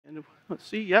And let's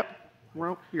see, yep,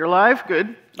 you're live,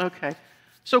 good, okay.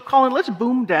 So Colin, let's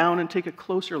boom down and take a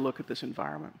closer look at this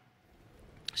environment.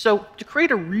 So to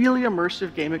create a really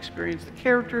immersive game experience, the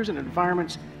characters and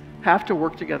environments have to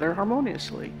work together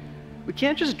harmoniously. We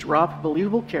can't just drop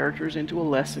believable characters into a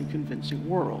less than convincing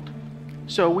world.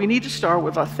 So we need to start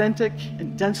with authentic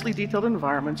and densely detailed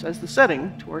environments as the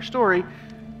setting to our story.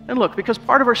 And look, because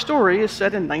part of our story is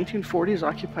set in 1940s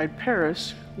occupied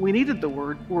Paris, we needed the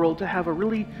world to have a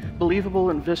really believable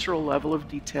and visceral level of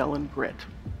detail and grit,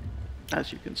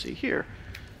 as you can see here.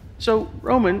 So,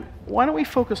 Roman, why don't we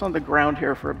focus on the ground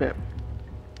here for a bit?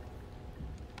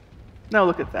 Now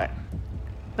look at that.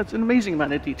 That's an amazing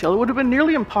amount of detail. It would have been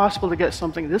nearly impossible to get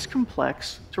something this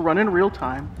complex to run in real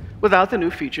time without the new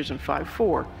features in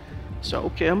 5.4.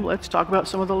 So, Kim, let's talk about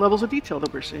some of the levels of detail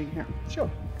that we're seeing here.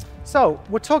 Sure. So,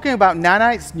 we're talking about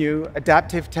Nanite's new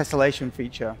adaptive tessellation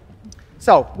feature.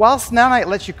 So, whilst Nanite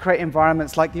lets you create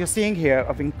environments like you're seeing here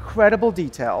of incredible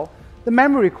detail, the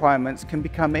memory requirements can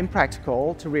become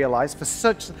impractical to realize for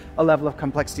such a level of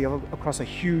complexity across a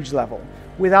huge level,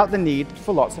 without the need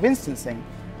for lots of instancing.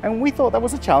 And we thought that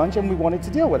was a challenge, and we wanted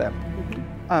to deal with it.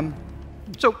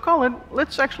 So, Colin,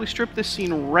 let's actually strip this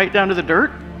scene right down to the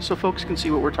dirt so folks can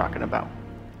see what we're talking about.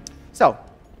 So,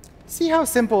 see how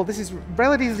simple this is?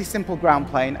 Relatively simple ground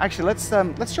plane. Actually,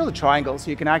 let's show the triangle so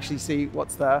you can actually see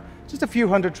what's there. Just a few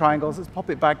hundred triangles. Let's pop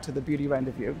it back to the beauty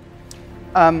render view.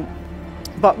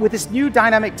 But with this new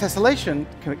dynamic tessellation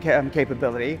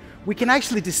capability, we can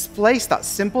actually displace that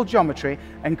simple geometry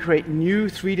and create new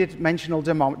three-dimensional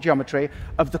geometry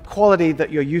of the quality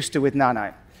that you're used to with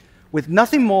Nanite. With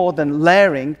nothing more than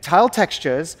layering tile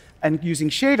textures and using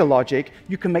shader logic,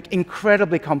 you can make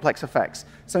incredibly complex effects.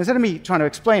 So instead of me trying to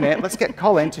explain it, let's get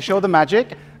Colin to show the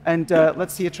magic, and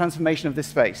let's see a transformation of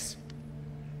this face.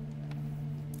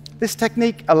 This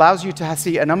technique allows you to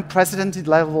see an unprecedented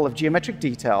level of geometric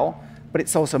detail, but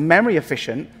it's also memory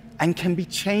efficient and can be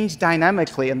changed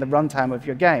dynamically in the runtime of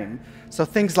your game. So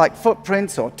things like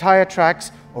footprints or tire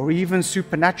tracks or even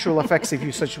supernatural effects, if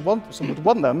you would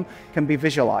want them, can be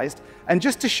visualized. And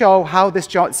just to show how this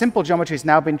simple geometry has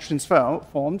now been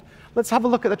transformed, let's have a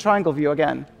look at the triangle view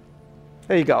again.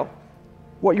 There you go.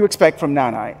 What you expect from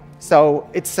Nanite. So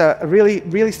it's a really,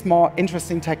 really smart,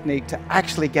 interesting technique to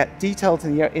actually get detail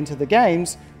into the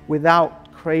games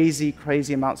without crazy,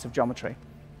 crazy amounts of geometry.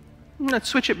 Let's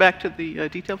switch it back to the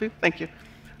detail view. Thank you.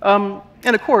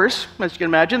 And of course, as you can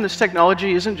imagine, this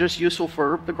technology isn't just useful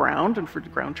for the ground and for the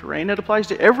ground terrain. It applies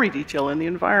to every detail in the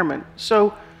environment.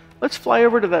 So let's fly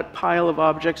over to that pile of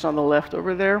objects on the left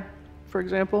over there, for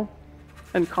example.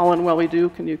 And Colin, while we do,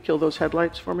 can you kill those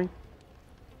headlights for me?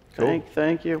 Cool.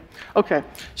 Thank you. OK,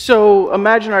 so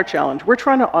imagine our challenge. We're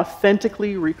trying to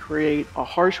authentically recreate a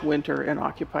harsh winter in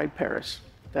occupied Paris.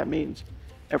 That means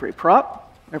every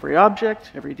prop, every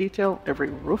object, every detail, every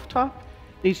rooftop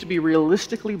needs to be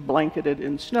realistically blanketed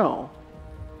in snow.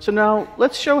 So now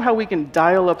let's show how we can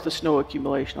dial up the snow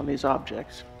accumulation on these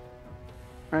objects,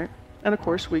 right? And of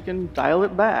course, we can dial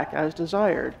it back as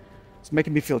desired. It's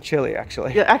making me feel chilly,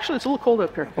 actually. Yeah, actually, it's a little cold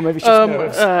up here. Or maybe it's just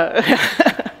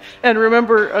nerves. And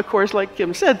remember, of course, like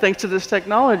Kim said, thanks to this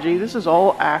technology, this is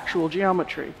all actual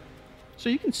geometry. So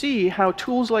you can see how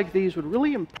tools like these would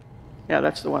really yeah,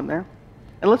 that's the one there.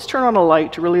 And let's turn on a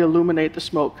light to really illuminate the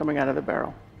smoke coming out of the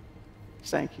barrel.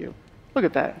 Thank you. Look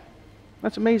at that.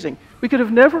 That's amazing. We could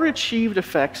have never achieved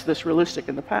effects this realistic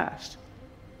in the past.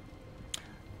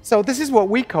 So this is what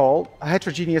we call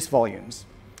heterogeneous volumes.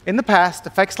 In the past,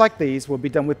 effects like these would be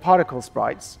done with particle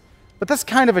sprites. But that's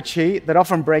kind of a cheat that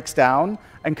often breaks down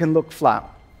and can look flat.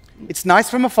 It's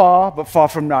nice from afar, but far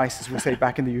from nice, as we say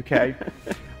back in the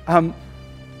UK.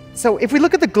 So if we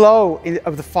look at the glow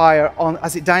of the fire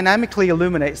as it dynamically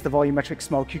illuminates the volumetric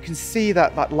smoke, you can see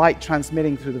that light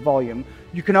transmitting through the volume.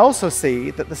 You can also see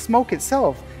that the smoke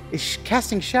itself is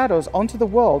casting shadows onto the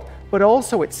world, but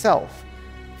also itself.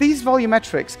 These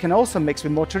volumetrics can also mix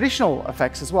with more traditional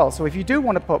effects as well. So if you do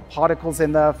want to put particles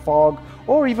in there, fog,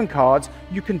 or even cards,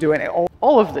 you can do it.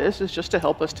 All of this is just to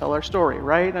help us tell our story,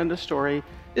 right? And the story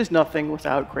is nothing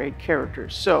without great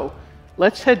characters. So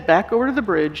let's head back over to the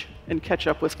bridge and catch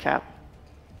up with Cap.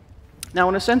 Now,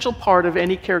 an essential part of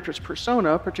any character's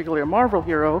persona, particularly a Marvel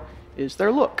hero, is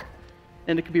their look.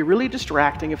 And it can be really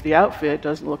distracting if the outfit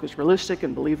doesn't look as realistic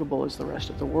and believable as the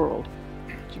rest of the world.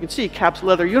 So you can see Cap's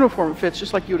leather uniform fits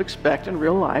just like you would expect in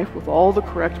real life, with all the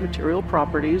correct material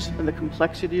properties and the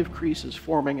complexity of creases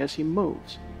forming as he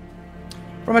moves.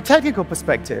 From a technical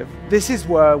perspective, this is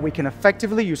where we can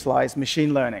effectively utilize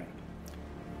machine learning.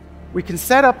 We can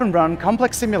set up and run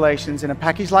complex simulations in a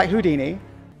package like Houdini.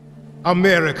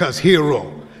 America's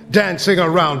hero, dancing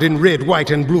around in red, white,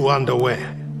 and blue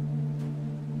underwear.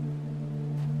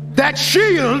 That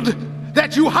shield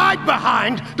that you hide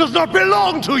behind does not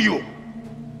belong to you.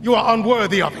 You are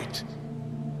unworthy of it.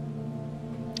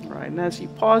 All right, and as he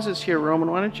pauses here,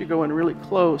 Roman, why don't you go in really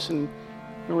close and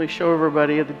really show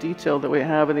everybody the detail that we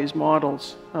have in these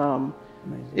models.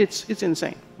 It's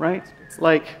insane, right?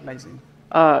 Like, Amazing.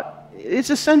 It's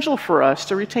essential for us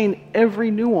to retain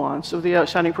every nuance of the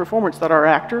outstanding performance that our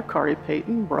actor, Kari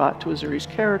Payton, brought to Azuri's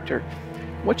character.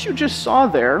 What you just saw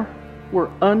there were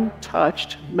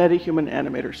untouched metahuman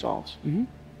animator solves.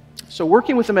 So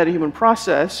working with the metahuman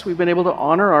process, we've been able to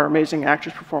honor our amazing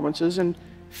actors' performances and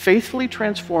faithfully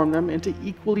transform them into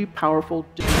equally powerful...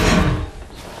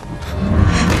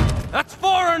 That's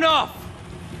far enough!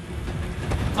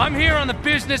 I'm here on the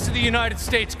business of the United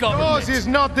States government. Yours is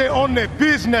not the only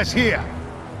business here.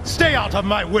 Stay out of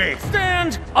my way.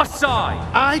 Stand aside!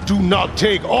 I do not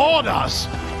take orders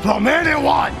from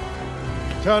anyone.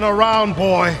 Turn around,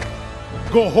 boy.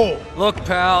 Go home. Look,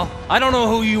 pal, I don't know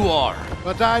who you are.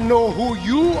 But I know who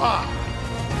you are.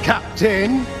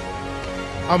 Captain.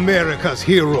 America's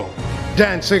hero.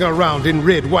 Dancing around in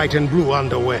red, white, and blue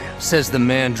underwear. Says the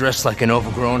man dressed like an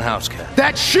overgrown house cat.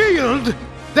 That shield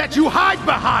that you hide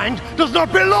behind does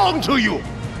not belong to you.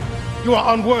 You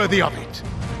are unworthy of it.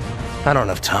 I don't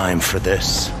have time for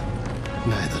this.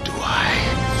 Neither do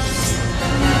I.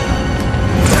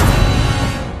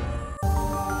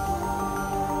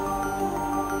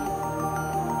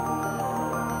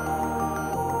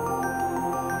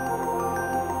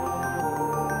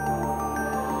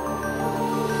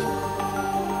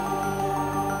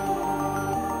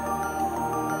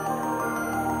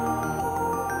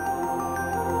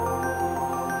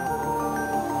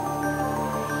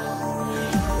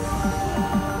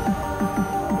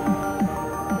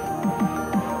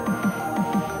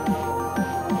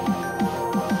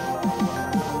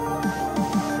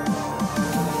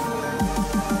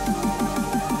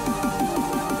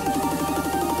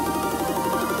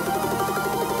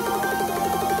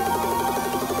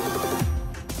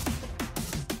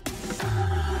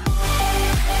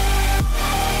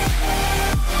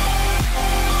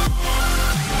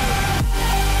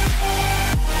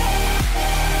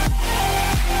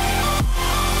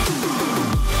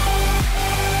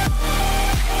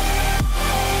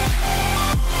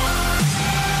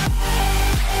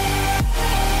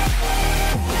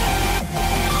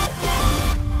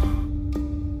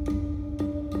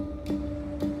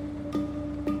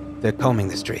 They're combing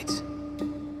the streets.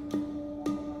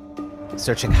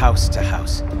 Searching house to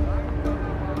house.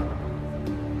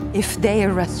 If they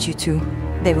arrest you two,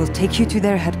 they will take you to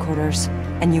their headquarters,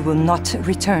 and you will not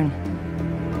return.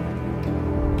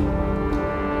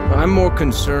 I'm more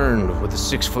concerned with the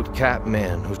 6-foot cat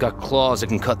man who's got claws that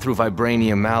can cut through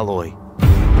vibranium alloy.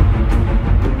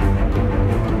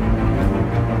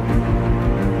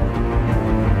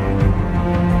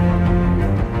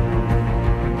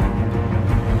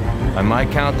 By my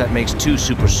count, that makes 2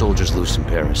 super soldiers loose in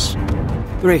Paris.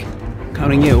 3,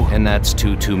 counting you. And that's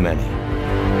 2 too many.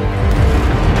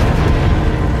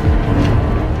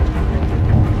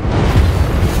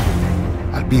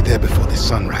 I'll be there before the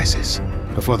sun rises.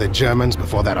 Before the Germans,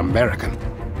 before that American.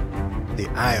 The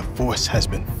Eye of Force has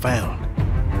been found.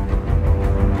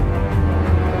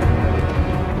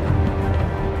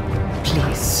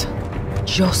 Please,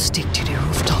 just stick to the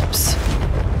rooftops.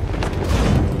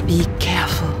 Be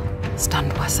careful,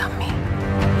 Stanwasami.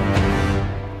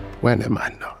 When am I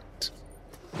not?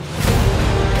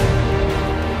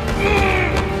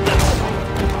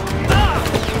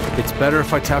 It's better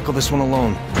if I tackle this one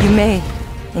alone. You may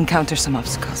encounter some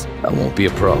obstacles. That won't be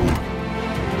a problem.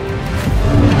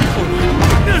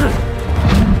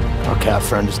 Our cat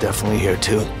friend is definitely here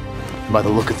too. By the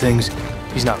look of things,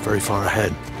 he's not very far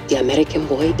ahead. The American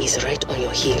boy is right on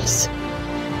your heels.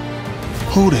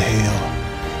 Who the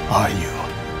hell are you?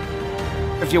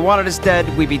 If you wanted us dead,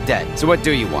 we'd be dead. So what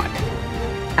do you want?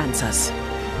 Answers.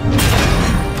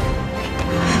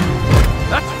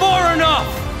 That's far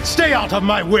enough! Stay out of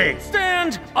my way!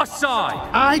 Stand aside!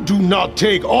 I do not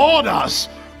take orders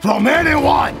from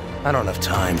anyone! I don't have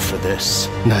time for this.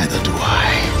 Neither do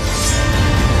I.